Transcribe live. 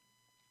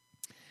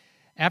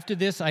After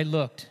this I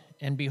looked,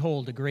 and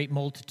behold, a great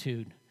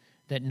multitude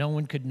that no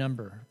one could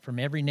number, from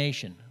every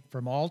nation,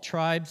 from all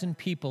tribes and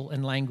people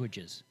and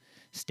languages,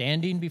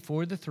 standing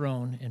before the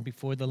throne and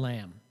before the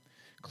Lamb,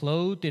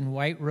 clothed in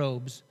white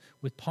robes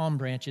with palm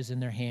branches in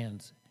their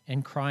hands,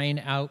 and crying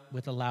out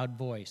with a loud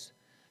voice,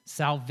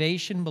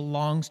 "Salvation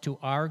belongs to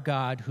our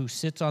God who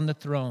sits on the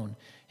throne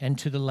and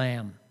to the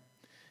Lamb."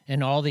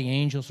 And all the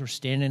angels were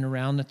standing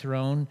around the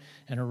throne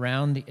and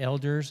around the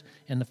elders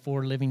and the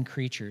four living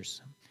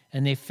creatures.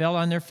 And they fell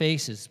on their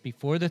faces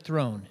before the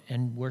throne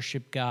and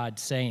worshiped God,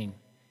 saying,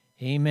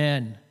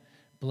 "Amen.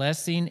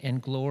 Blessing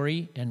and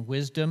glory and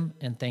wisdom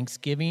and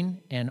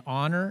thanksgiving and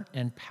honor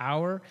and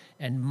power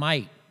and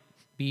might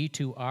be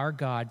to our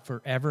God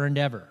forever and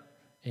ever.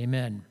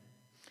 Amen."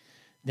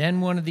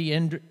 Then one of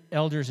the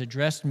elders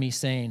addressed me,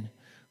 saying,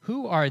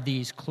 "Who are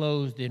these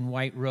clothed in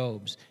white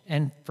robes,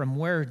 and from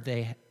where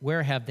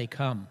have they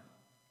come?"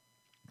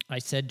 I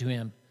said to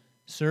him,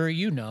 "Sir,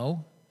 you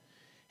know."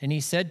 And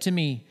he said to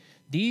me,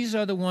 "These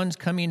are the ones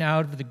coming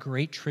out of the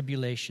great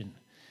tribulation.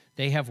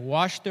 They have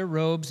washed their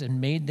robes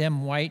and made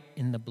them white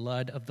in the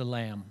blood of the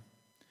Lamb.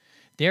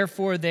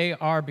 Therefore they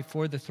are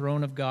before the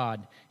throne of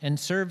God, and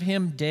serve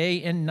him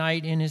day and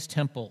night in his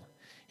temple.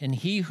 And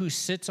he who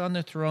sits on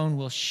the throne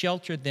will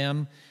shelter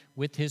them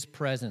with his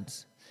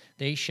presence.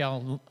 They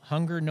shall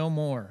hunger no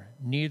more,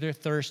 neither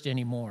thirst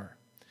any more.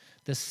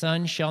 The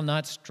sun shall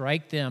not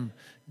strike them,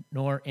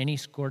 nor any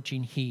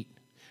scorching heat.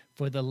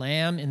 For the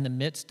Lamb in the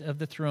midst of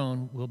the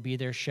throne will be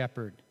their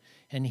shepherd,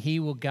 and he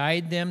will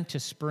guide them to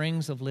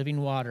springs of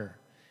living water,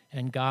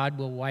 and God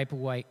will wipe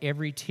away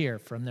every tear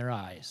from their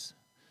eyes."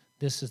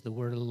 This is the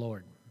word of the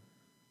Lord.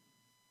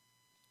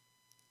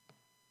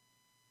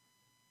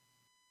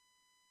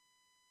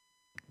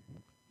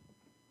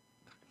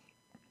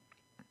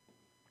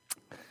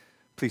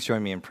 Please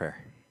join me in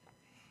prayer.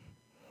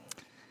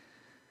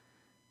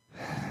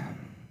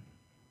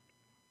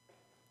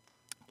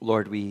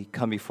 Lord, we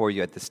come before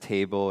you at this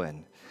table,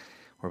 and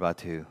we're about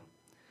to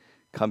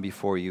come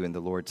before you in the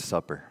Lord's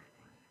Supper.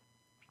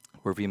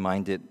 We're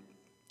reminded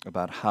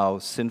about how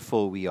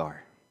sinful we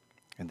are.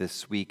 And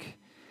this week,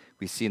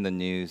 we see in the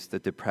news the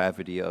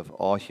depravity of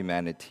all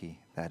humanity,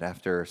 that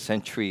after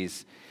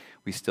centuries,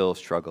 we still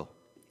struggle.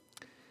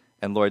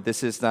 And Lord,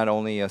 this is not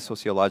only a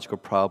sociological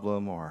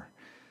problem, or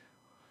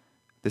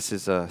this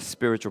is a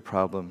spiritual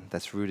problem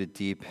that's rooted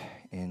deep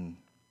in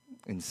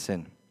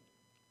sin.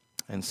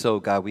 And so,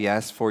 God, we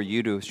ask for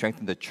you to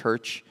strengthen the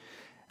church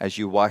as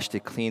you washed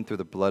it clean through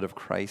the blood of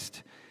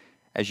Christ,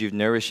 as you've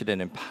nourished it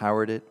and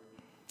empowered it,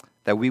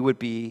 that we would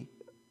be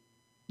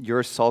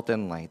your salt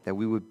and light, that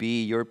we would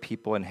be your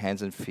people and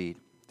hands and feet,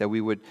 that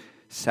we would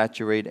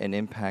saturate and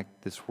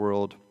impact this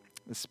world,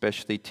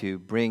 especially to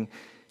bring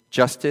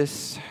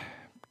justice,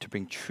 to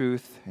bring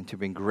truth, and to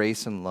bring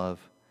grace and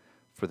love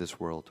for this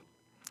world.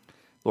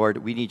 Lord,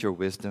 we need your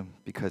wisdom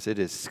because it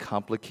is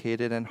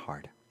complicated and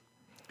hard.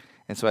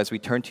 And so as we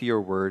turn to your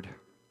word,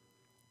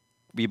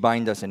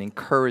 remind us and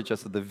encourage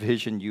us of the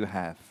vision you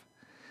have,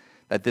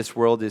 that this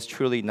world is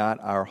truly not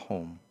our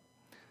home,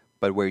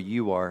 but where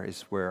you are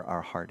is where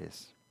our heart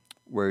is,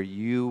 where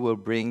you will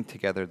bring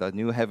together the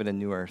new heaven and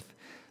new earth.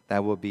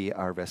 That will be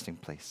our resting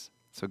place.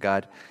 So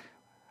God,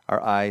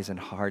 our eyes and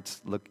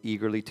hearts look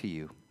eagerly to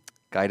you.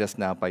 Guide us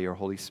now by your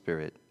Holy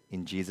Spirit.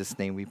 In Jesus'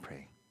 name we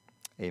pray.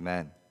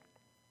 Amen.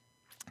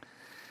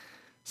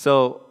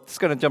 So, just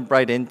going to jump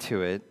right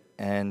into it.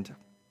 And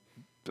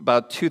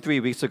about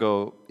 2-3 weeks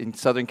ago in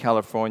Southern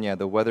California,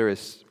 the weather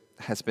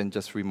has been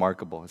just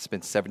remarkable. It's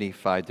been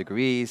 75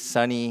 degrees,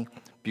 sunny,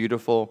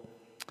 beautiful.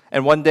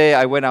 And one day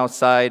I went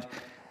outside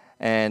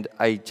and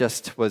I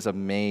just was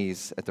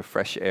amazed at the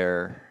fresh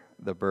air,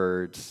 the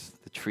birds,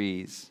 the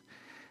trees.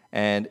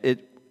 And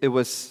it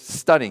was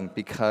stunning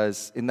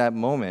because in that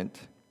moment,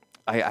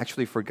 I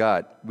actually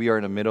forgot we are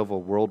in the middle of a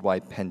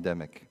worldwide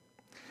pandemic.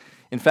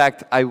 In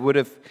fact, I would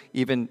have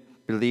even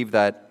believed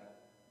that,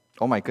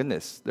 oh my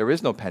goodness, there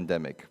is no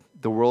pandemic.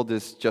 The world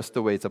is just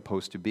the way it's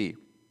supposed to be.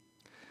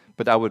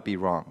 But I would be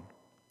wrong.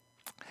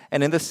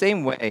 And in the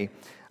same way,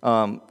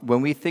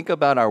 when we think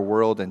about our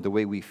world and the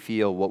way we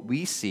feel, what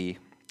we see,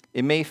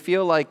 it may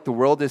feel like the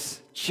world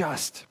is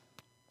just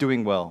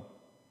doing well.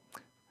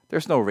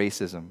 There's no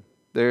racism.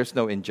 There's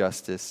no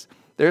injustice.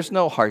 There's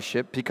no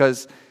hardship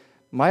because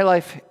my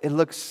life, it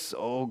looks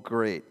so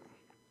great.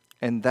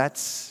 And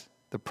that's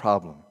the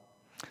problem.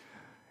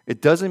 It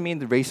doesn't mean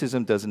that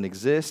racism doesn't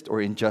exist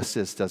or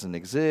injustice doesn't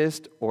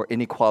exist or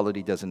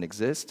inequality doesn't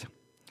exist.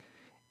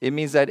 It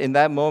means that in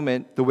that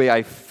moment, the way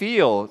I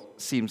feel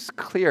seems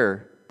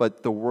clear,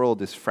 but the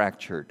world is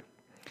fractured.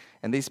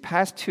 And these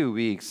past 2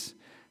 weeks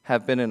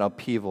have been an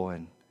upheaval,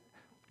 and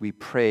we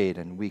prayed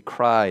and we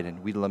cried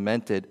and we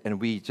lamented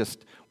and we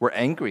just were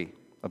angry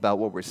about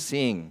what we're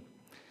seeing.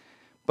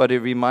 But it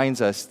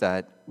reminds us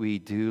that we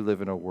do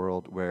live in a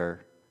world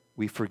where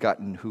we've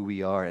forgotten who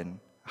we are and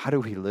how do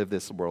we live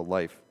this world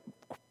life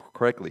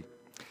correctly.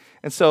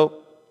 And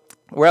so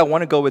where I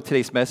want to go with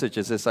today's message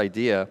is this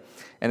idea,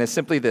 and it's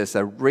simply this,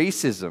 that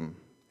racism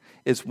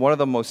is one of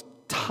the most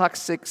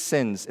toxic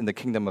sins in the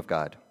kingdom of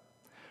God.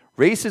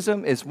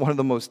 Racism is one of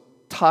the most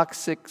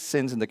toxic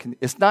sins in the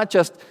community. It's not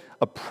just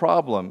a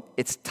problem,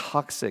 it's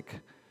toxic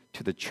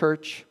to the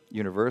church,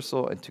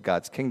 universal, and to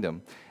God's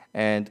kingdom.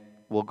 And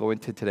we'll go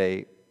into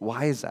today,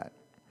 why is that?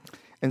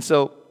 And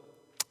so,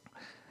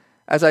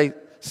 as I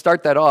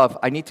start that off,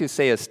 I need to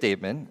say a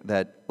statement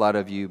that a lot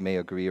of you may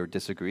agree or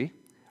disagree.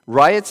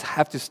 Riots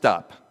have to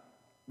stop.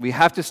 We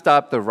have to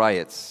stop the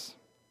riots.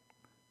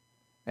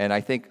 And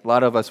I think a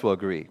lot of us will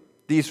agree.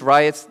 These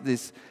riots,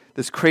 this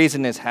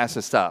craziness has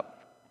to stop.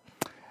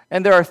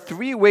 And there are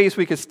three ways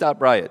we could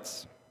stop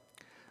riots.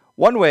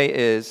 One way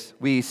is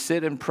we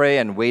sit and pray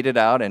and wait it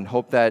out and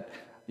hope that,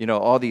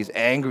 all these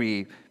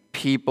angry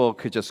people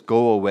could just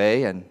go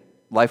away and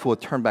life will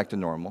turn back to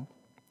normal.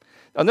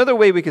 Another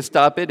way we could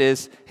stop it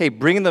is, hey,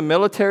 bring in the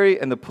military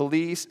and the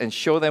police and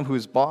show them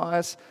who's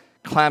boss,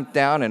 clamp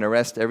down and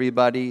arrest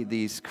everybody,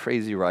 these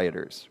crazy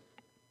rioters.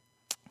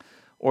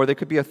 Or there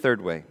could be a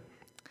third way.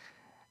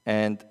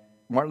 And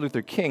Martin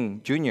Luther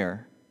King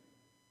Jr.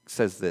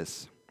 says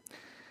this: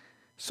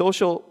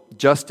 social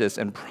justice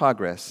and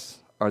progress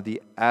are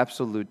the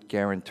absolute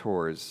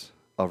guarantors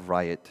of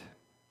riot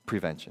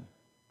prevention.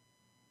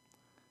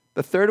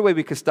 The third way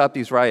we could stop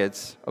these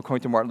riots,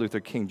 according to Martin Luther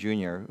King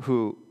Jr.,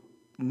 who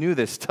knew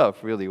this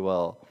stuff really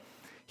well,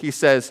 he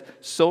says,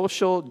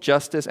 social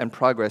justice and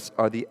progress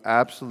are the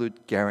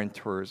absolute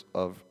guarantors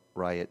of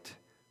riot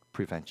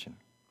prevention.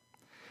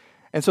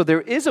 And so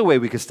there is a way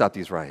we could stop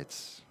these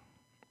riots.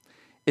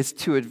 It's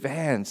to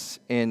advance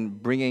in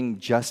bringing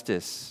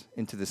justice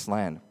into this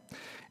land.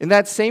 In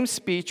that same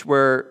speech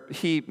where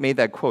he made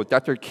that quote,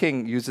 Dr.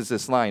 King uses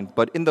this line,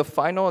 but in the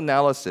final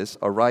analysis,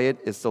 a riot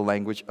is the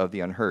language of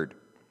the unheard.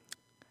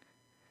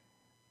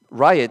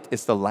 Riot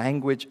is the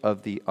language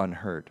of the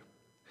unheard.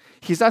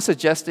 He's not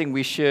suggesting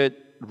we should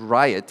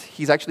riot.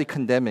 He's actually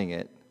condemning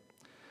it.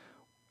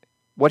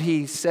 What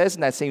he says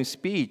in that same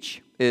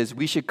speech is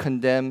we should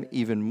condemn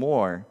even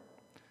more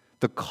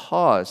the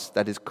cause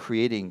that is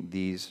creating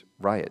these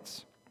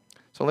riots.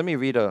 So let me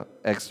read an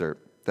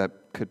excerpt that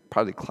could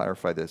probably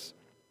clarify this.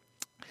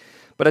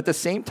 But at the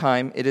same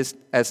time, it is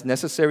as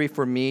necessary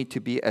for me to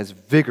be as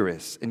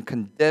vigorous in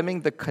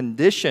condemning the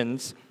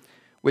conditions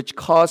which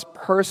cause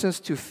persons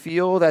to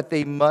feel that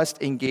they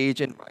must engage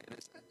in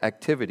riotous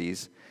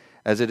activities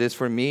as it is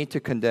for me to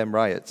condemn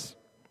riots.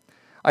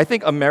 I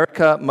think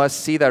America must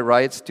see that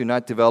riots do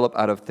not develop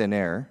out of thin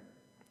air.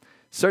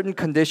 Certain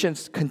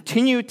conditions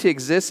continue to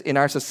exist in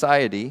our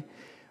society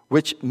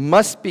which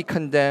must be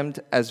condemned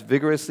as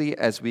vigorously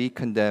as we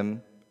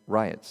condemn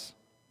riots.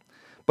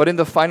 But in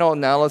the final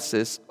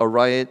analysis, a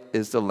riot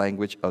is the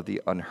language of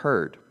the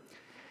unheard.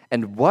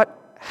 And what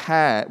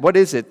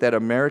is it that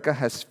America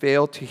has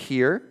failed to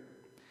hear?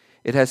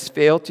 It has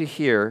failed to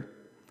hear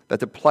that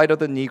the plight of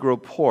the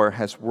Negro poor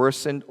has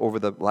worsened over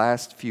the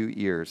last few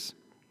years.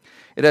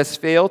 It has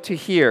failed to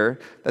hear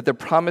that the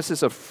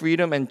promises of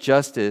freedom and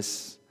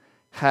justice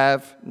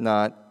have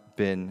not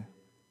been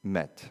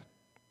met.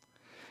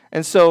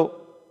 And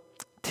so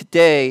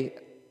today,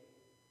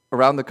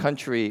 around the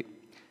country,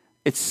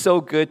 it's so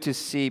good to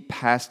see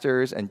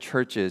pastors and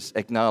churches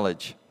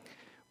acknowledge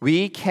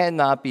we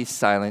cannot be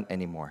silent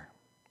anymore.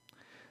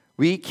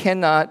 We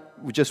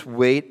cannot just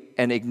wait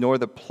and ignore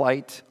the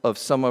plight of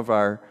some of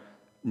our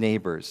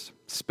neighbors,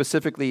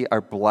 specifically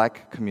our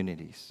black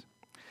communities.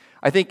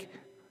 I think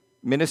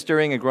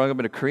ministering and growing up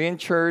in a Korean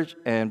church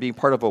and being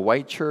part of a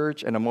white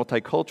church and a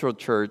multicultural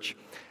church,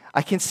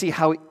 I can see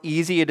how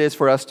easy it is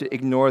for us to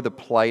ignore the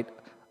plight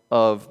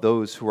of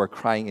those who are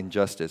crying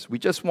injustice. We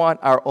just want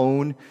our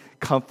own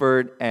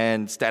comfort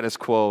and status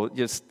quo.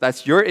 Just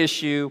that's your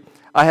issue.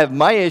 I have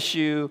my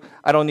issue.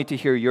 I don't need to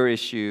hear your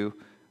issue.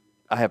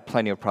 I have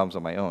plenty of problems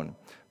on my own.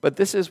 But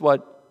this is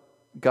what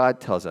God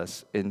tells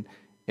us in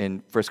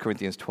 1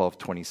 Corinthians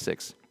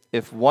 12:26.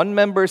 If one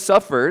member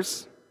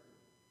suffers,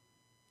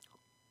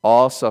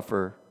 all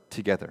suffer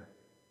together.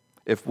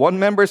 If one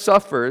member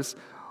suffers,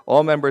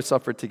 all members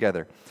suffer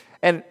together.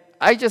 And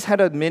I just had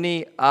a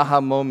mini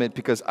aha moment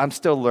because I'm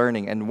still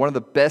learning. And one of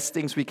the best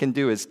things we can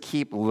do is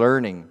keep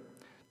learning.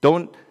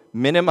 Don't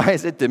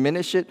minimize it,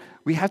 diminish it.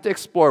 We have to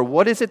explore,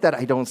 what is it that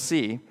I don't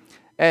see?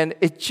 And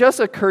it just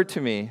occurred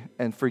to me,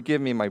 and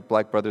forgive me, my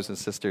black brothers and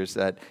sisters,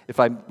 that if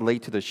I'm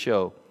late to the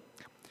show,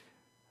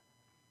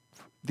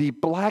 the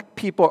black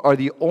people are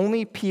the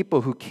only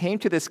people who came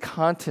to this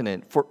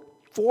continent for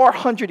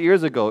 400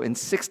 years ago in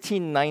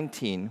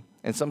 1619,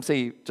 and some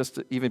say just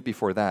even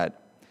before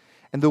that.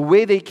 And the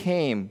way they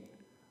came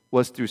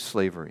was through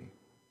slavery.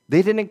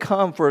 They didn't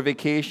come for a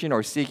vacation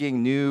or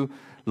seeking new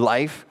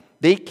life.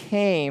 They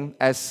came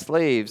as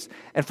slaves,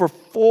 and for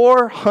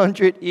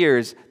 400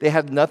 years, they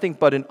had nothing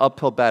but an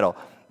uphill battle.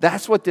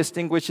 That's what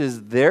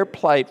distinguishes their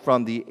plight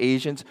from the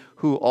Asians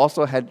who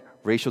also had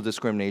racial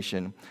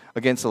discrimination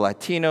against the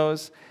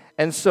Latinos.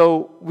 And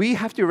so we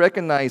have to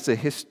recognize the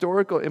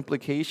historical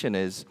implication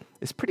is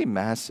pretty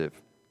massive.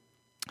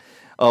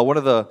 One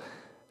of the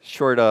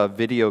short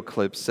video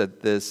clips said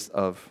this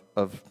of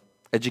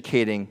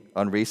educating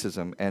on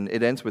racism, and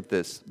it ends with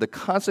this: the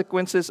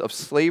consequences of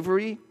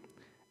slavery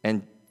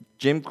and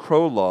Jim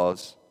Crow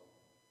laws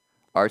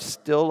are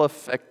still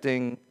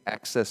affecting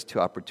access to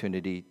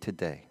opportunity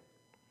today.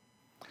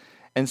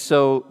 And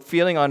so,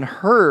 feeling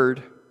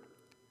unheard,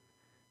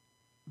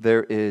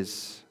 there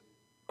is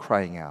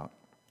crying out.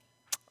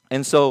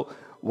 And so,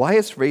 why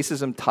is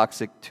racism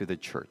toxic to the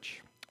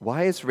church?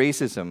 Why is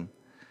racism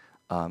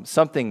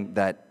something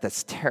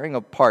that's tearing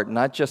apart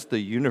not just the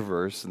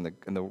universe and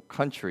the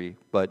country,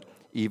 but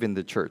even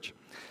the church?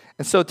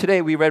 And so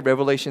today we read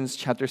Revelations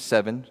chapter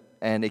 7,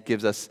 and it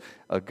gives us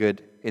a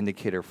good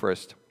indicator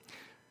first.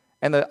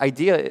 And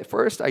the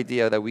first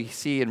idea that we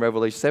see in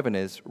Revelation 7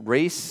 is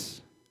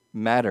race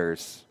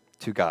matters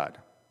to God.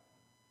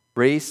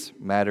 Race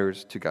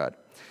matters to God.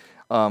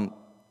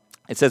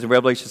 It says in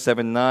Revelation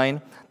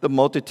 7:9, the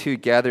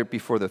multitude gathered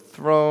before the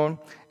throne,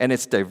 and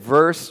it's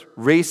diverse.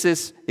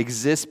 Races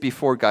exist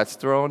before God's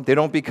throne. They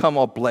don't become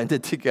all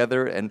blended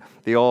together, and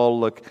they all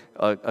look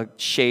a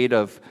shade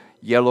of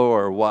yellow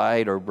or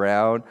white or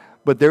brown.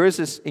 But there is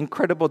this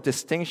incredible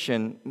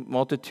distinction,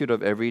 multitude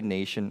of every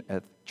nation,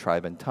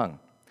 tribe, and tongue.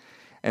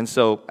 And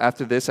so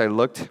after this, I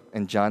looked,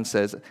 and John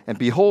says, and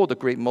behold, a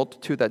great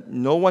multitude that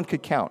no one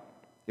could count.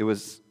 It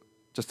was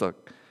just a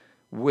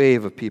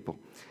wave of people.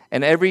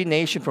 And every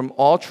nation from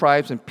all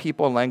tribes and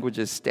people and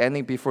languages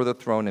standing before the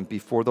throne and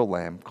before the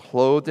Lamb,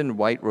 clothed in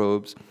white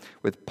robes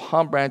with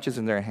palm branches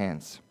in their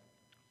hands.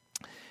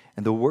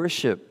 And the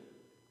worship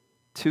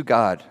to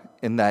God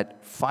in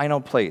that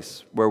final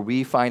place where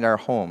we find our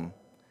home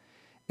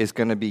is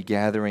going to be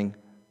gathering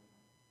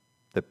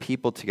the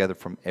people together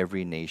from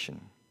every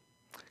nation.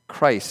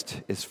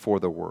 Christ is for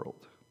the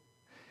world.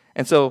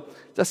 And so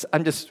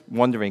I'm just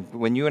wondering,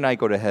 when you and I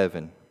go to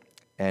heaven,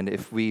 and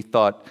if we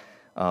thought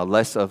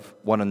less of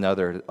one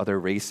another, other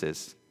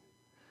races,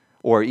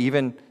 or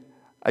even,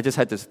 I just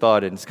had this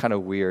thought, and it's kind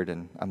of weird,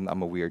 and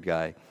I'm a weird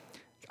guy.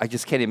 I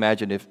just can't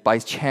imagine if by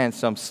chance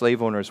some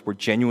slave owners were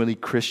genuinely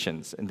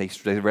Christians, and they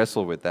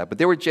wrestled with that. But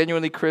they were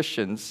genuinely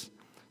Christians.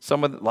 A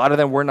lot of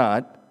them were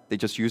not. They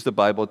just used the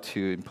Bible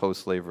to impose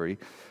slavery.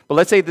 But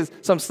let's say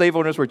some slave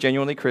owners were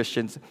genuinely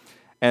Christians,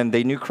 and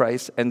they knew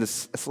Christ, and the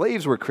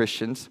slaves were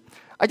Christians.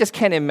 I just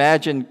can't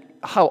imagine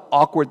how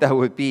awkward that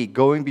would be,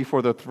 going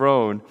before the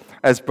throne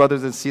as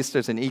brothers and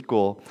sisters and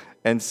equal,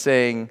 and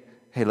saying,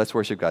 hey, let's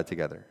worship God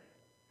together.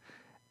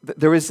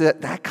 There is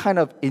that kind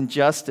of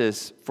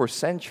injustice for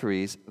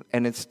centuries,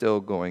 and it's still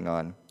going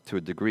on to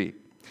a degree.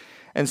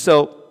 And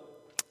so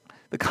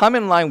the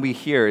common line we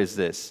hear is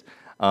this.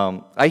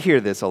 I hear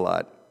this a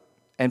lot.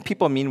 And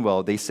people mean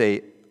well. They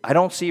say, I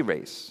don't see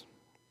race.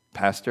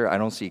 Pastor, I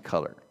don't see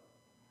color.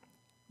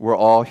 We're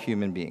all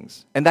human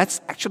beings. And that's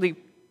actually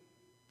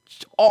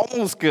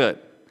almost good.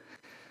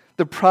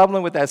 The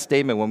problem with that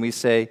statement when we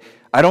say,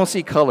 I don't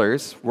see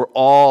colors, we're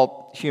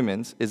all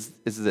humans, is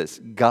this.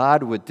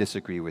 God would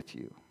disagree with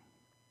you.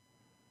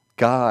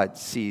 God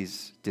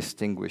sees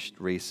distinguished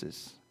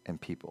races and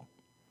people,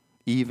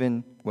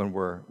 even when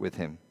we're with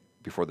Him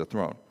before the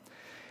throne.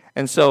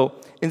 And so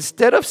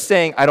instead of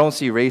saying, I don't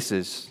see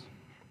races,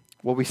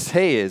 what we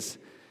say is,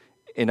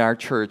 in our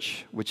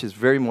church, which is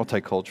very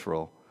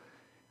multicultural,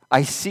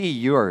 I see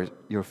your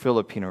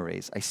Filipino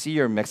race. I see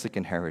your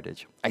Mexican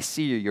heritage. I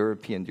see your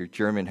European, your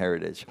German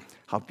heritage.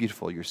 How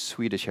beautiful, your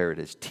Swedish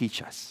heritage.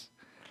 Teach us.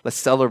 Let's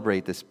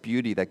celebrate this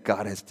beauty that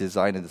God has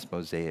designed in this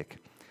mosaic.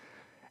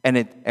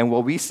 And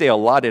what we say a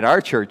lot in our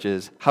church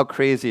is how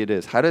crazy it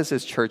is. How does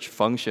this church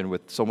function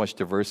with so much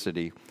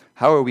diversity?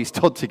 How are we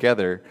still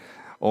together?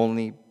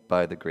 Only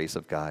by the grace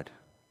of God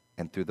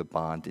and through the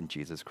bond in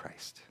Jesus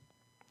Christ.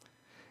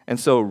 And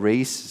so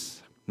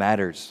race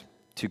matters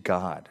to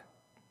God.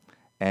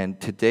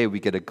 And today we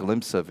get a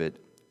glimpse of it.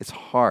 It's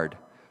hard,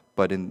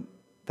 but in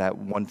that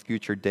one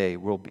future day,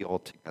 we'll be all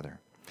together.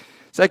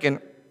 Second,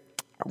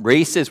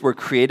 races were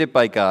created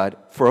by God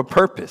for a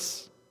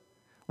purpose.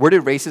 Where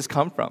did races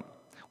come from?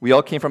 We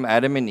all came from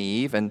Adam and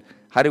Eve, and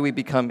how did we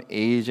become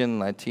Asian,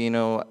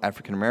 Latino,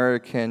 African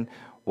American,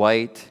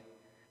 white?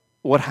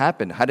 What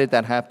happened? How did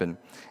that happen?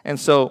 And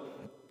so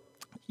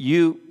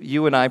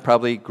you and I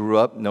probably grew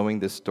up knowing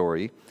this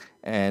story,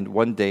 and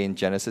one day in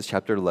Genesis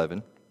chapter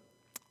 11,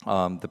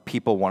 the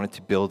people wanted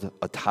to build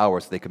a tower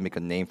so they could make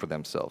a name for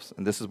themselves.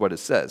 And this is what it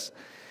says.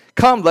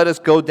 Come, let us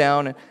go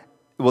down.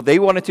 Well, they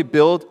wanted to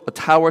build a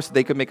tower so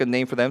they could make a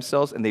name for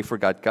themselves, and they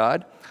forgot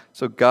God.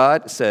 So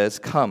God says,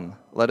 come,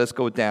 let us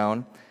go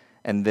down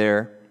and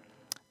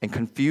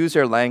confuse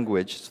their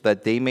language so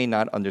that they may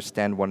not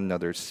understand one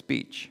another's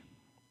speech.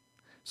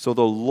 So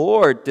the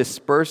Lord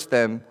dispersed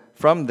them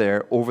from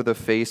there over the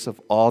face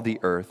of all the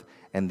earth,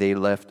 and they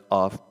left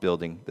off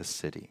building the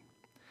city.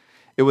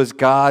 It was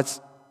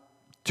God's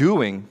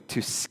doing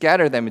to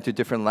scatter them into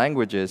different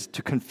languages,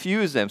 to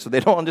confuse them so they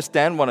don't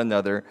understand one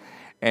another,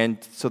 and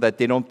so that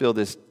they don't build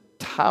this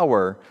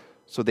tower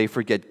so they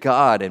forget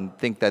God and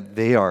think that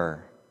they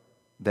are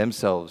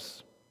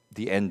themselves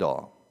the end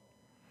all.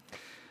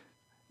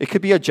 It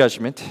could be a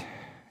judgment.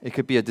 It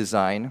could be a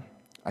design.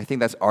 I think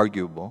that's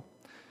arguable.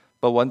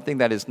 But one thing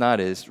that is not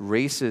is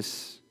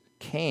races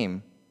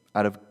came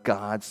out of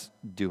God's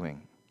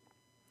doing.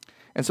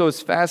 And so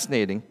it's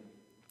fascinating.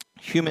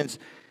 Humans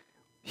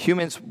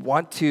Humans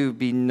want to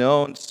be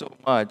known so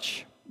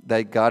much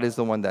that God is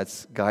the one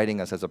that's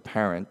guiding us as a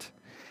parent.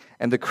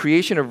 And the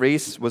creation of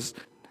race was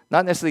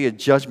not necessarily a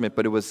judgment,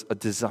 but it was a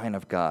design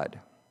of God.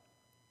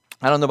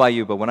 I don't know about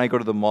you, but when I go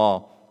to the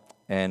mall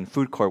and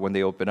food court when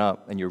they open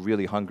up and you're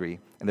really hungry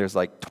and there's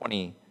like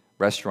 20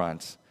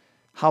 restaurants,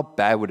 how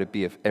bad would it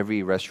be if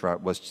every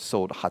restaurant was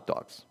sold hot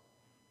dogs?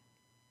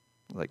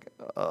 Like,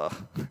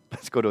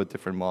 let's go to a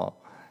different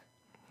mall.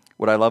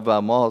 What I love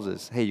about malls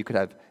is, hey, you could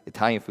have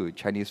Italian food,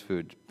 Chinese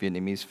food,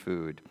 Vietnamese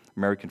food,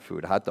 American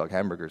food, hot dog,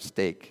 hamburger,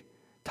 steak,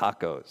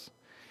 tacos.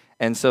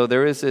 And so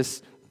there is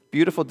this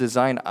beautiful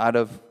design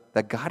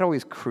that God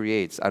always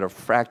creates out of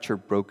fracture,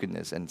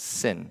 brokenness, and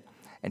sin.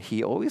 And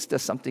he always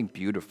does something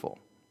beautiful,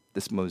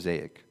 this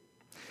mosaic.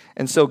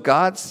 And so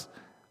God's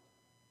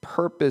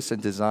purpose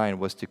and design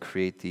was to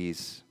create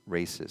these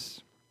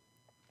races.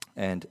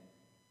 And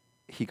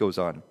he goes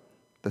on.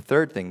 The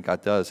third thing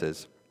God does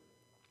is,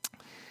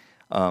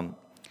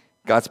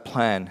 God's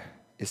plan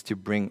is to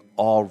bring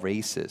all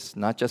races,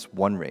 not just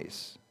one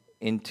race,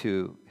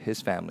 into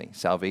his family,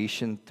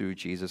 salvation through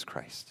Jesus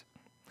Christ.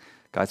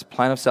 God's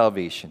plan of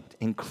salvation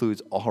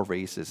includes all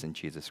races in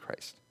Jesus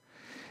Christ.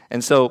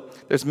 And so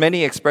there's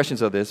many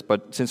expressions of this,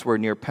 but since we're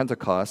near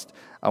Pentecost,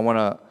 I want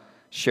to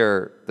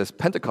share this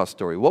Pentecost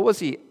story. What was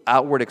the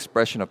outward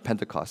expression of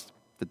Pentecost?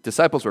 The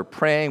disciples were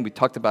praying. We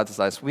talked about this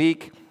last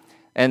week.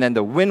 And then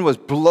the wind was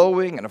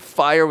blowing, and a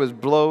fire was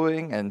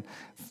blowing, and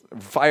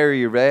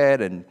fiery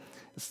red, and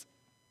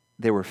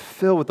they were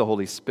filled with the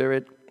Holy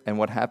Spirit. And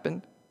what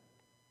happened?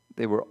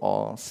 They were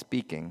all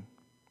speaking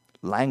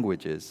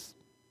languages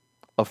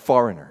of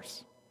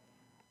foreigners.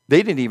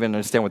 They didn't even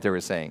understand what they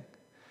were saying.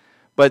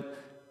 But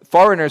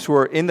foreigners who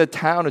were in the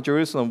town of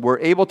Jerusalem were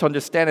able to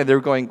understand it. They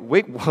were going,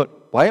 wait,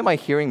 what? Why am I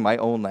hearing my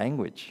own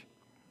language?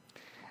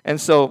 And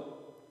so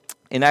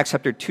in Acts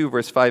chapter 2,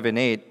 verse 5 and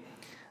 8,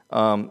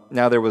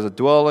 now there was a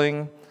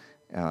dwelling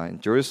in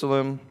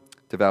Jerusalem,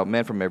 devout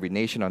men from every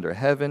nation under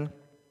heaven.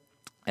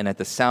 And at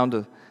this sound,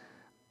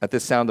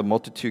 the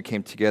multitude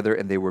came together,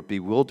 and they were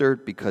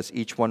bewildered because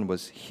each one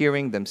was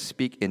hearing them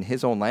speak in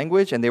his own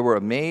language. And they were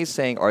amazed,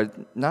 saying, are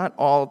not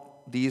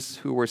all these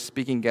who were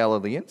speaking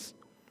Galileans?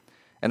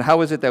 And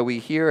how is it that we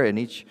hear, and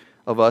each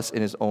of us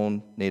in his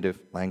own native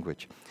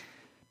language?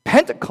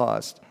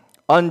 Pentecost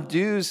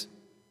undoes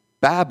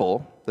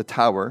Babel, the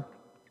tower,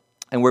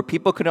 and where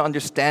people couldn't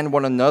understand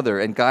one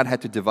another and God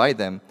had to divide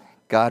them,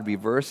 God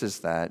reverses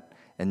that,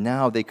 and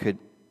now they could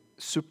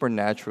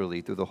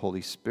supernaturally, through the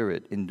Holy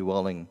Spirit,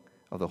 indwelling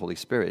of the Holy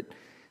Spirit,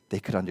 they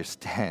could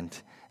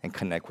understand and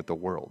connect with the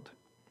world.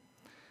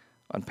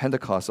 On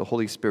Pentecost, the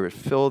Holy Spirit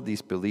filled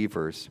these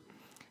believers,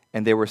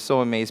 and they were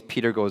so amazed.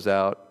 Peter goes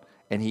out,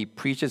 and he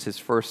preaches his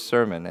first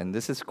sermon, and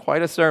this is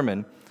quite a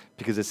sermon,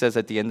 because it says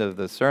at the end of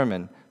the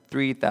sermon,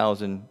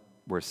 3,000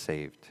 were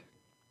saved.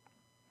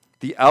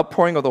 The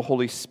outpouring of the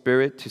Holy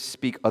Spirit to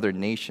speak other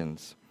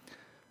nations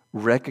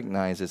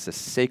recognizes the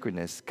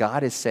sacredness.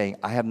 God is saying,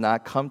 I have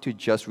not come to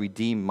just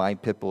redeem my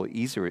people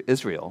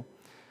Israel,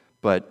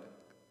 but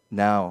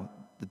now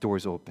the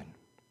door's open.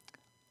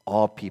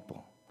 All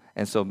people.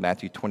 And so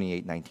Matthew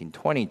 28, 19,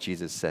 20,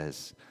 Jesus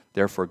says,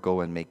 therefore go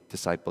and make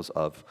disciples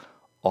of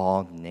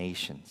all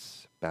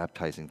nations,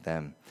 baptizing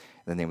them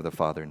in the name of the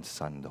Father and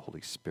Son and the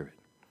Holy Spirit.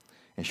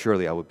 And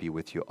surely I will be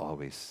with you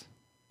always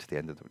to the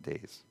end of the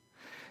days.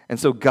 And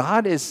so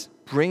God is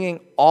bringing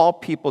all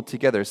people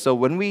together. So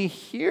when we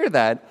hear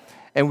that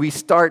and we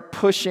start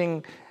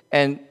pushing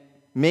and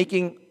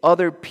making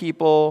other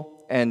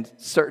people and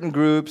certain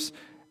groups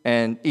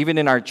and even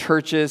in our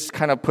churches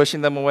kind of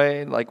pushing them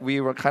away, like we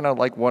were kind of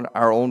like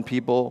our own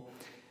people,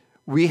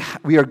 we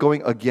are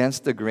going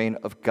against the grain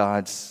of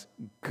God's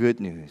good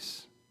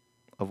news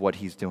of what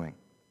he's doing.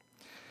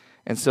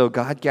 And so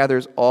God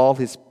gathers all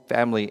his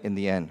family in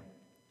the end,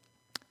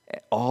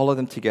 all of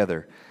them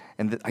together.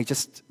 And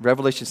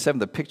Revelation 7,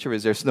 the picture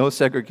is there's no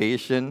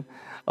segregation.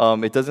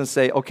 It doesn't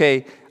say,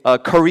 okay,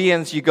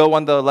 Koreans, you go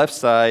on the left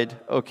side.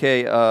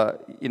 Okay,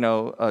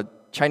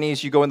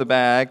 Chinese, you go in the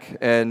back.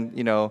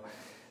 And,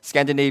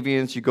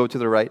 Scandinavians, you go to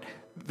the right.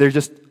 They're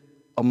just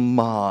a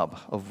mob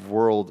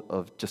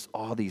of just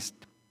all these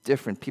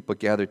different people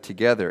gathered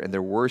together, and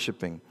they're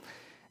worshiping.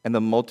 And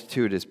the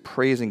multitude is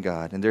praising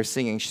God, and they're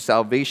singing,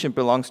 salvation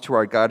belongs to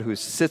our God who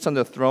sits on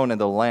the throne and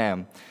the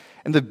Lamb.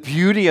 And the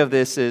beauty of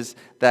this is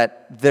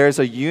that there's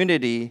a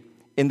unity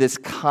in this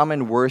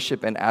common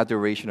worship and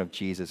adoration of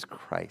Jesus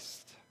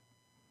Christ.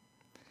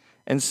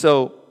 And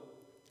so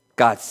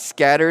God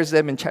scatters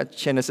them in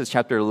Genesis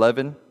chapter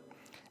 11,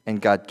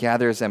 and God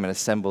gathers them and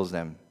assembles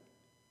them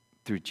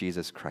through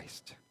Jesus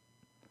Christ.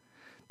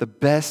 The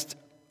best,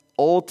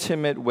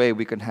 ultimate way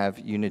we can have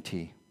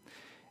unity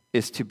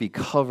is to be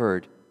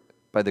covered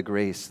by the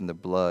grace and the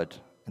blood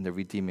and the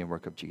redeeming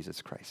work of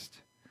Jesus Christ.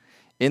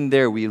 In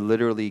there, we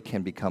literally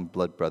can become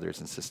blood brothers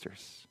and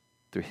sisters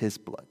through his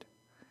blood.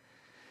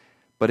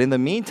 But in the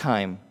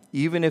meantime,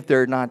 even if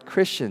they're not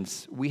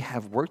Christians, we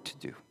have work to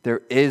do.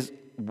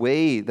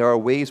 There are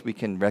ways we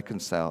can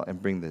reconcile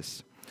and bring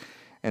this.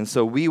 And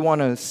so we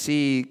want to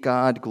see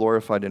God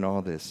glorified in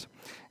all this.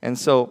 And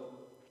so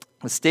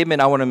the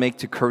statement I want to make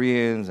to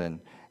Koreans and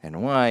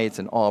whites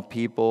and all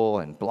people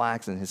and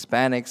blacks and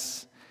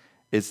Hispanics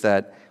is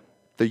that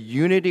the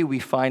unity we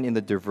find in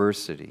the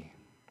diversity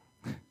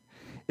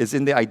is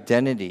in the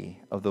identity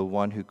of the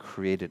one who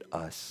created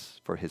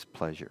us for his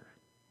pleasure.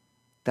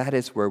 That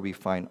is where we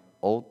find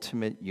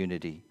ultimate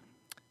unity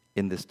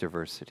in this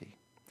diversity.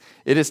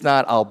 It is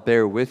not, I'll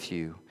bear with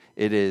you.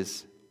 It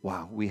is,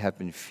 wow, we have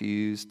been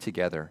fused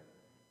together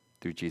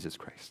through Jesus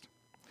Christ.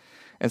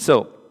 And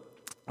so,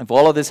 if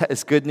all of this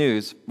is good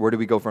news, where do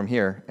we go from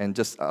here? And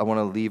I want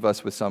to leave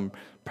us with some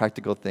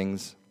practical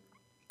things.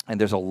 And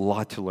there's a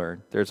lot to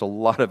learn. There's a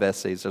lot of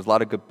essays. There's a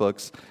lot of good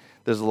books.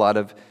 There's a lot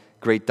of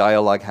great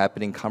dialogue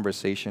happening,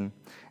 conversation.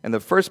 And the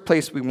first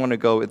place we want to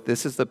go,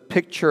 this is the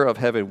picture of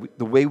heaven.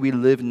 The way we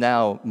live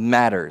now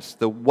matters.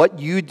 What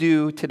you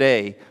do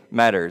today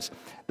matters.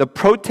 The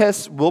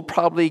protests will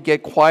probably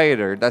get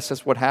quieter. That's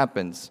just what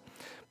happens.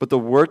 But the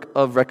work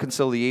of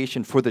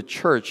reconciliation for the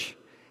church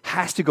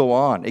has to go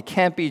on. It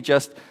can't be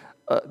just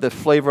the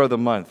flavor of the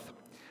month.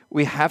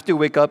 We have to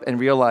wake up and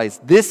realize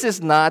this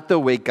is not the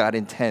way God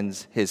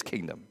intends his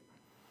kingdom.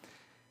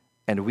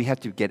 And we have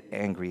to get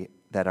angry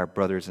that our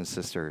brothers and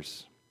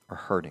sisters are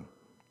hurting.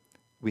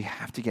 We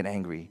have to get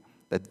angry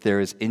that there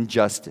is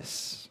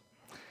injustice.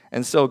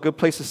 And so a good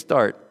place to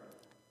start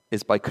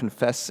is by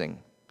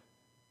confessing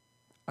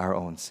our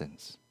own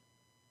sins.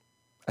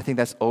 I think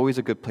that's always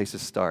a good place to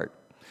start.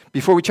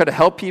 Before we try to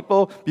help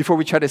people, before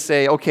we try to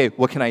say, okay,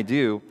 what can I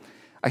do?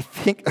 I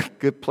think a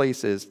good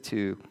place is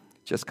to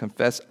just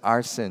confess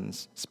our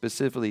sins,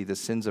 specifically the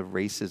sins of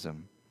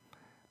racism,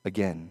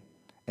 again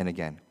and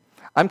again.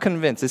 I'm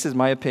convinced, this is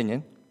my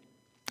opinion,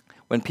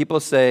 when people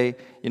say,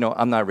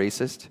 I'm not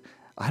racist,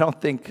 I don't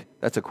think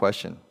that's a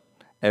question.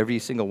 Every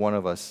single one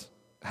of us,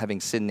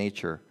 having sin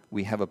nature,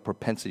 we have a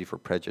propensity for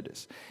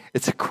prejudice.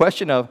 It's a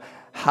question of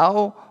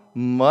how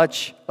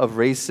much of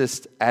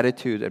racist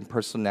attitude and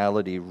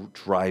personality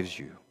drives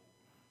you.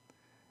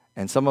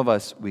 And some of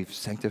us, we've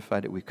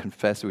sanctified it, we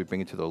confess it, we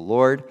bring it to the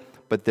Lord,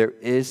 but there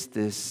is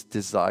this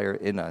desire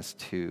in us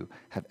to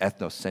have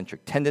ethnocentric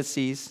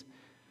tendencies.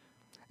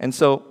 And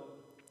so,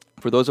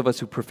 for those of us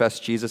who profess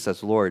Jesus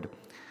as Lord,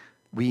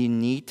 we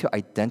need to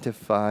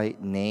identify,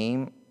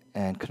 name,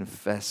 and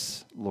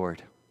confess,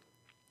 Lord,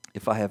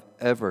 if I have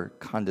ever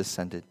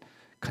condescended,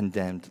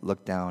 condemned,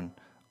 looked down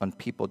on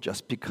people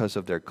just because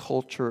of their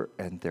culture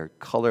and their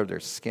color of their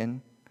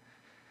skin,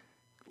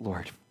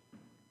 Lord,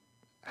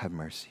 have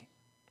mercy.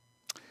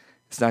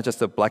 It's not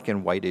just a black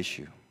and white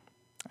issue.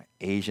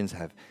 Asians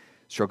have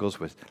struggles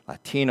with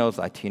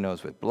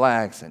Latinos with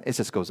blacks, and it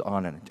just goes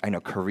on. And I know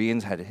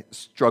Koreans had a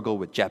struggle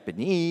with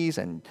Japanese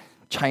and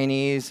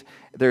Chinese.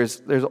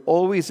 There's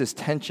always this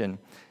tension,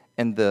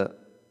 and the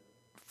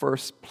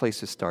first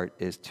place to start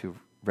is to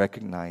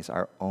recognize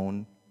our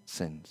own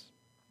sins.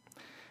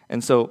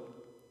 And so,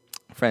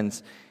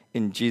 friends,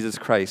 in Jesus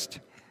Christ,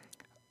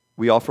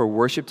 we offer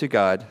worship to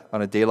God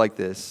on a day like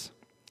this,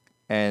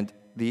 and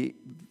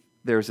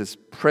there's this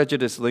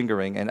prejudice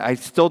lingering, and I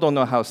still don't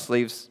know how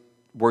slaves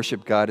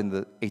worshiped God in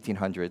the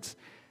 1800s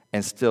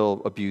and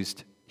still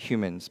abused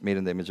humans made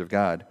in the image of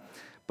God.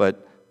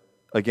 But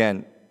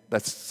again,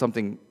 that's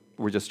something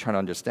we're just trying to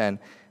understand.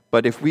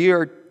 But if we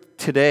are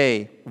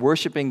today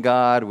worshiping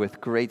God with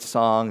great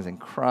songs and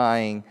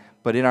crying,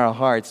 but in our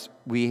hearts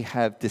we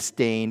have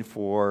disdain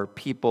for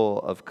people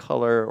of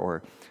color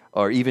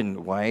or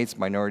even whites,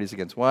 minorities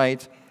against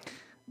whites,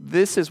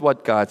 this is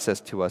what God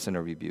says to us in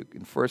a rebuke.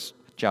 In 1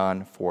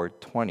 John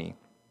 4:20,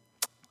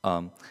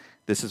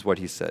 this is what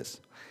he says.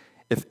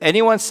 If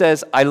anyone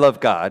says, I love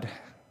God,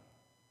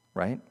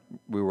 right?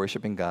 We're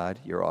worshiping God,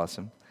 you're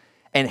awesome,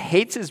 and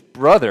hates his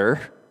brother,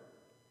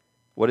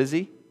 what is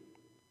he?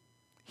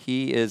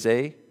 He is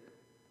a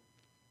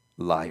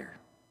liar.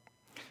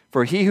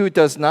 For he who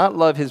does not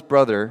love his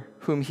brother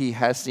whom he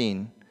has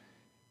seen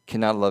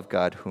cannot love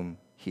God whom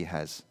he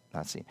has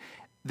not seen.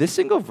 This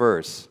single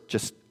verse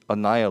just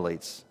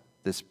annihilates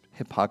this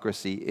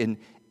hypocrisy in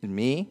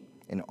me,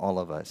 in all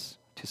of us,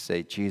 to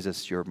say,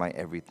 Jesus, you're my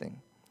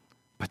everything.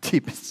 But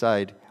deep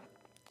inside,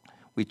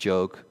 we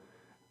joke,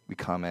 we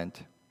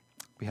comment,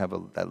 we have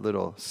that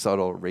little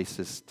subtle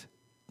racist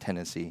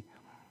tendency,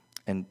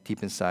 and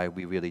deep inside,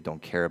 we really don't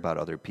care about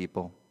other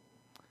people.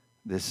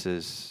 This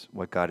is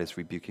what God is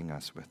rebuking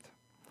us with.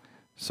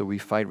 So we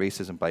fight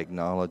racism by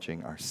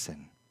acknowledging our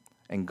sin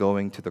and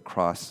going to the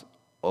cross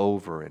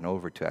over and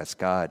over to ask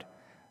God,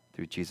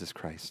 through Jesus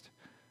Christ,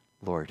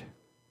 Lord,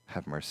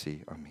 have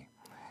mercy on me.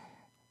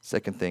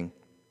 Second thing,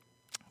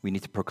 we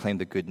need to proclaim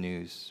the good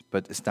news,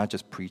 but it's not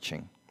just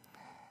preaching.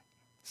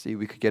 See,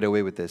 we could get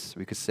away with this.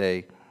 We could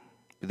say,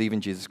 believe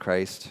in Jesus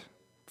Christ,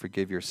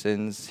 forgive your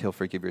sins, he'll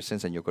forgive your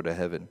sins, and you'll go to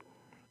heaven.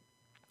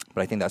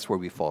 But I think that's where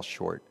we fall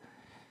short.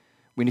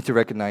 We need to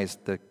recognize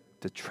the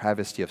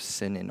travesty of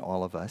sin in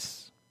all of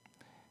us.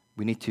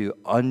 We need to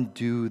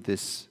undo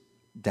this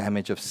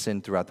damage of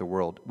sin throughout the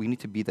world. We need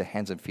to be the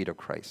hands and feet of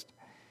Christ.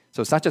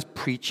 So it's not just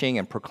preaching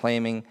and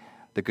proclaiming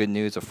the good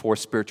news of 4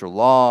 spiritual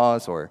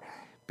laws or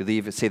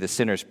say the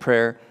sinner's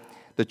prayer.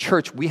 The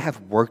church, we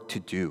have work to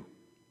do.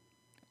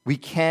 We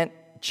can't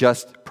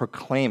just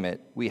proclaim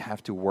it. We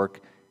have to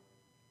work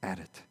at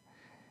it.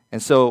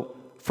 And so,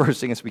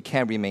 first thing is we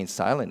can't remain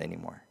silent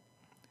anymore.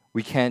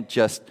 We can't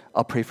just,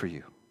 I'll pray for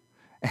you.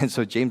 And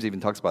so James even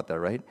talks about that,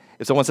 right?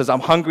 If someone says,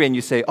 I'm hungry, and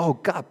you say, oh,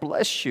 God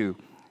bless you,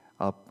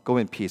 I'll go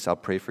in peace, I'll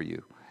pray for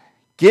you.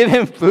 Give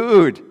him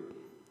food.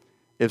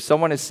 If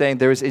someone is saying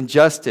there is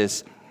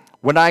injustice,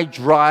 when I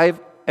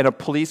drive and a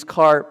police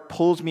car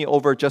pulls me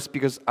over just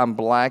because I'm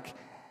black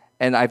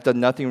and I've done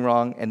nothing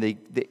wrong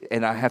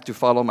and I have to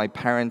follow my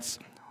parents'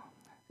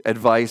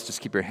 advice,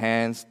 just keep your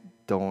hands,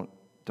 don't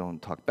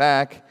talk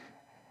back.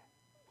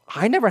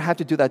 I never had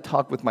to do that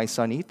talk with my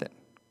son, Ethan.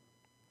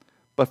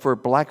 But for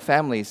black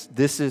families,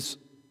 this is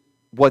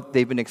what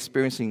they've been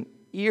experiencing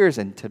years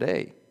and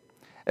today.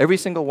 Every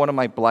single one of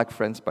my black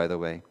friends, by the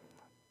way,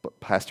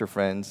 pastor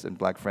friends and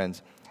black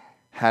friends,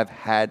 have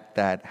had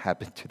that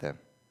happen to them.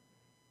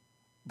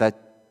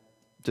 That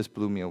just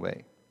blew me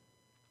away.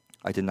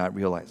 I did not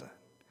realize that.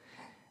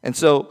 And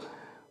so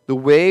the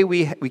way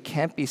we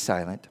can't be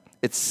silent,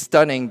 it's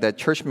stunning that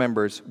church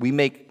members, we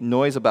make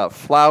noise about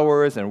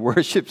flowers and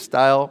worship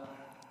style,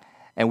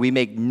 and we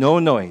make no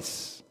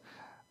noise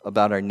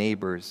about our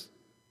neighbors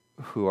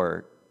who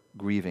are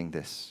grieving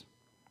this.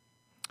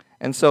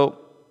 And so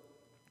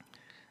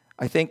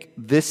I think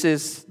this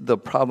is the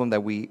problem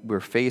that we're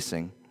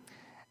facing.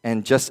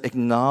 And just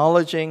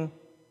acknowledging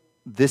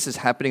this is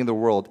happening in the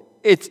world,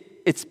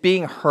 it's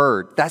being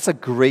heard. That's a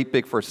great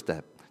big first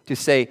step. To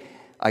say,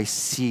 I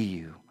see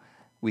you,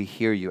 we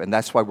hear you. And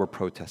that's why we're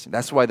protesting.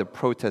 That's why the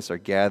protests are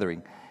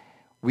gathering.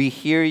 We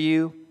hear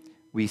you,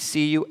 we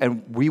see you,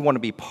 and we want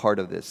to be part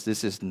of this.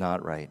 This is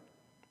not right.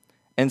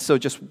 And so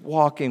just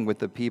walking with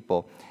the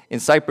people. In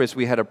Cyprus,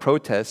 we had a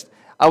protest.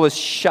 I was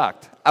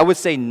shocked. I would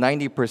say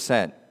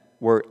 90%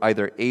 were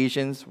either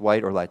Asians,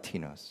 white, or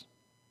Latinos.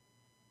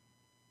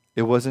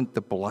 It wasn't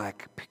the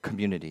black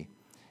community.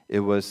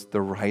 It was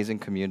the rising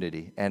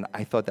community. And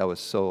I thought that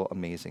was so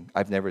amazing.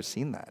 I've never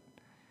seen that.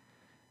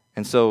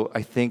 And so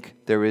I think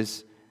there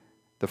is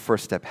the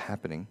first step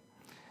happening.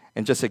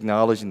 And just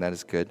acknowledging that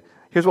is good.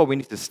 Here's what we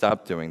need to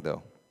stop doing,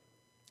 though.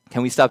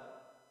 Can we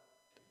stop?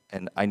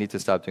 And I need to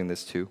stop doing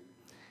this too.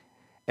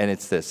 And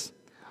it's this.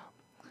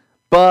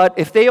 But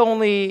if they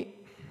only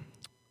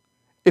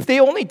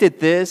did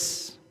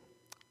this,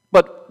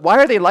 but why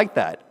are they like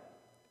that?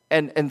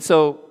 And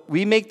so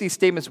we make these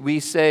statements, we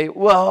say,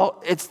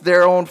 well, it's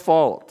their own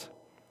fault.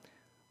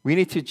 We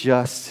need to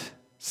just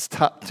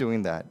stop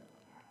doing that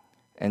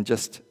and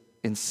just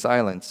in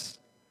silence,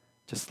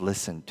 just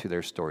listen to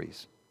their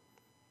stories.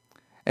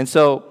 And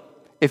so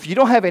if you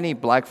don't have any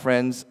black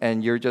friends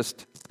and you're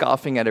just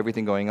scoffing at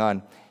everything going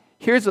on,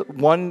 here's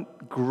one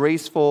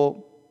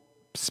graceful,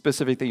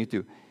 specific thing you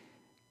do.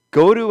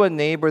 Go to a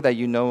neighbor that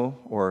you know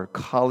or a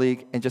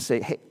colleague and just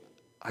say, hey,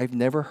 I've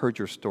never heard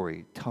your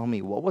story. Tell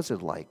me, what was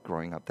it like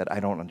growing up that I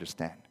don't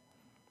understand?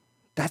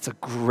 That's a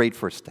great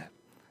first step.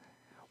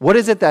 What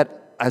is it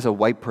that, as a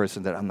white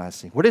person, that I'm not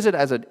seeing? What is it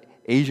as an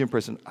Asian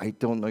person? I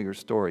don't know your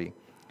story.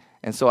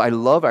 And so I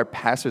love our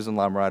pastors in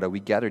La Mirada. We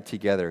gather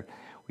together.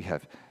 We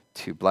have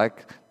 2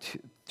 black,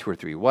 2 or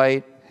 3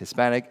 white,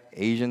 Hispanic,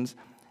 Asians.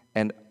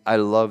 And I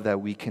love that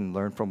we can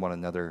learn from one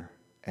another.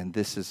 And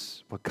this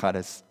is what God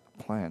has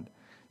planned,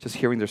 just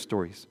hearing their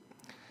stories.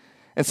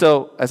 And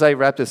so as I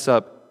wrap this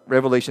up,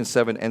 Revelation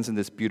 7 ends in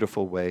this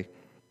beautiful way,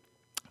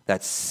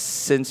 that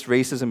since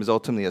racism is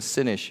ultimately a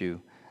sin issue,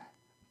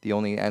 the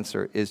only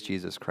answer is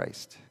Jesus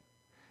Christ.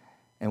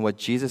 And what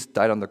Jesus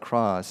died on the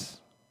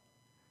cross,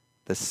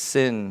 the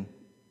sin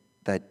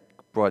that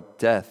brought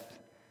death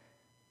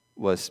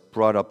was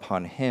brought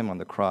upon him on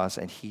the cross,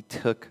 and he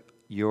took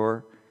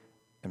your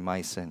and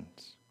my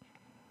sins.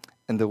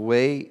 And the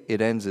way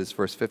it ends is,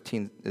 verse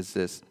 15 is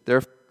this: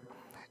 therefore,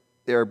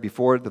 they are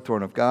before the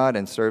throne of God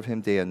and serve him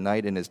day and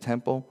night in his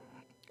temple,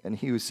 and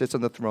he who sits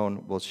on the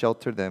throne will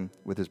shelter them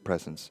with his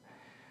presence.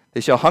 They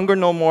shall hunger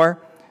no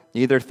more,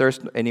 neither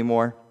thirst any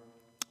more.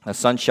 The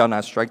sun shall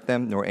not strike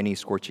them, nor any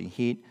scorching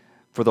heat.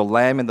 For the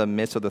Lamb in the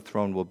midst of the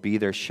throne will be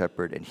their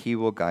shepherd, and he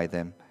will guide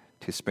them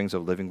to springs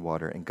of living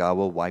water, and God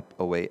will wipe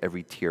away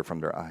every tear from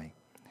their eye.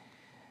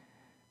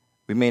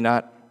 We may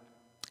not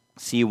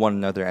see one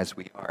another as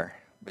we are,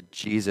 but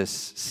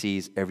Jesus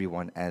sees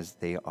everyone as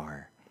they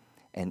are.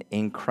 And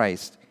in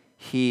Christ,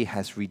 he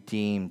has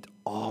redeemed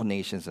all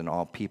nations and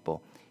all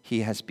people.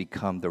 He has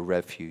become the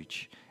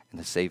refuge and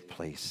the safe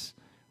place.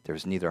 There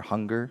is neither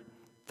hunger,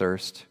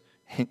 thirst,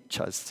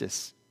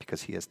 injustice,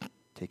 because he has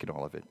taken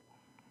all of it.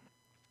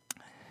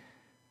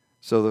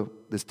 So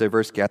this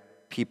diverse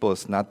people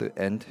is not the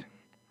end.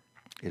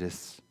 It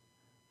is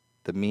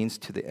the means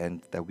to the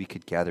end that we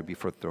could gather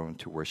before the throne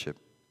to worship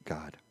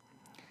God.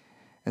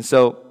 And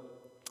so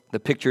the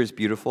picture is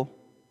beautiful.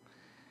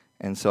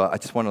 And so I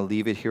just want to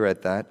leave it here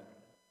at that.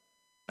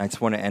 I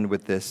just want to end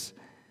with this,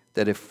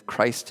 that if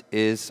Christ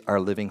is our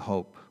living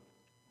hope,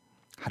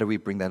 how do we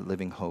bring that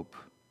living hope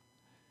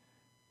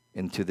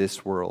into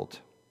this world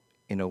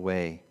in a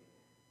way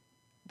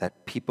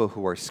that people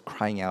who are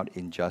crying out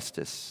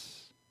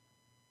injustice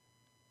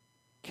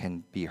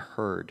can be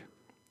heard,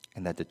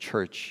 and that the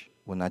church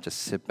will not just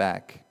sit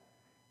back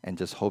and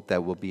just hope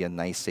that we'll be a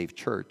nice, safe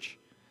church,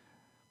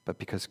 but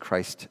because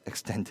Christ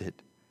extended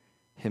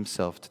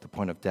himself to the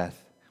point of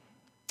death,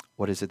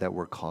 what is it that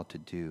we're called to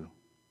do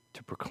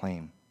to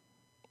proclaim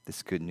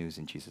this good news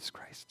in Jesus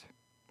Christ?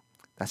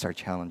 That's our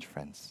challenge,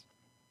 friends.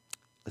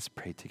 Let's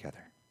pray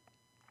together.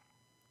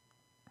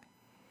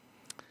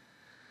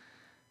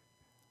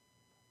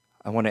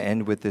 I want to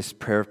end with this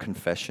prayer of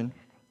confession.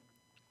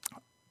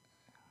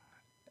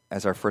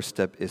 As our first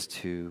step is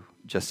to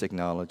just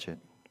acknowledge it.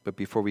 But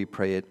before we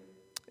pray it,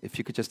 if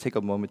you could just take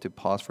a moment to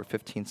pause for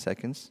 15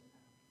 seconds.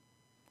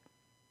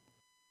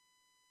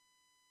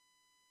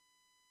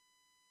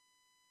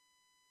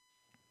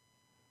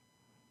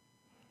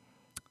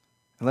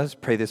 And let us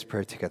pray this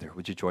prayer together.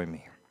 Would you join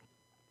me?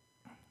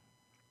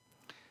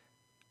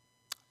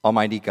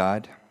 Almighty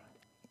God,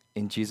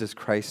 in Jesus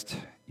Christ,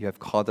 you have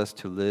called us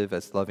to live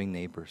as loving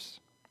neighbors.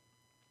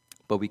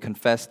 But we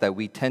confess that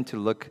we tend to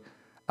look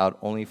out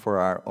only for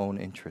our own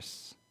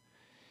interests.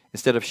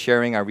 Instead of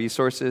sharing our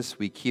resources,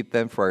 we keep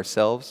them for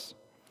ourselves.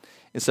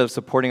 Instead of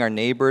supporting our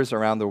neighbors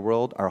around the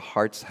world, our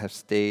hearts have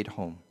stayed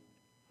home.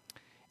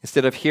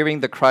 Instead of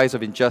hearing the cries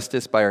of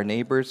injustice by our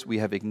neighbors, we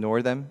have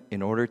ignored them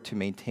in order to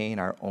maintain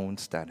our own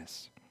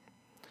status.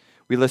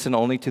 We listen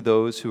only to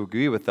those who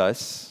agree with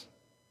us,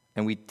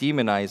 and we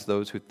demonize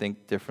those who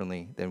think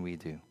differently than we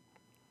do.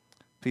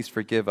 Please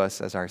forgive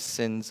us as our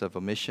sins of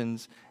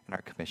omissions and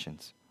our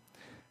commissions.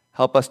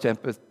 Help us to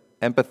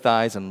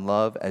empathize and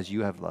love as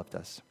you have loved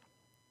us.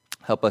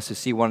 Help us to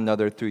see one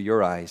another through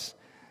your eyes,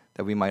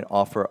 that we might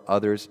offer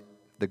others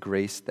the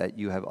grace that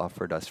you have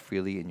offered us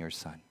freely in your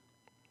Son.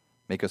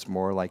 Make us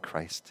more like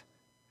Christ.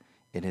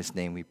 In his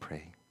name we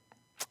pray.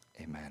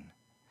 Amen.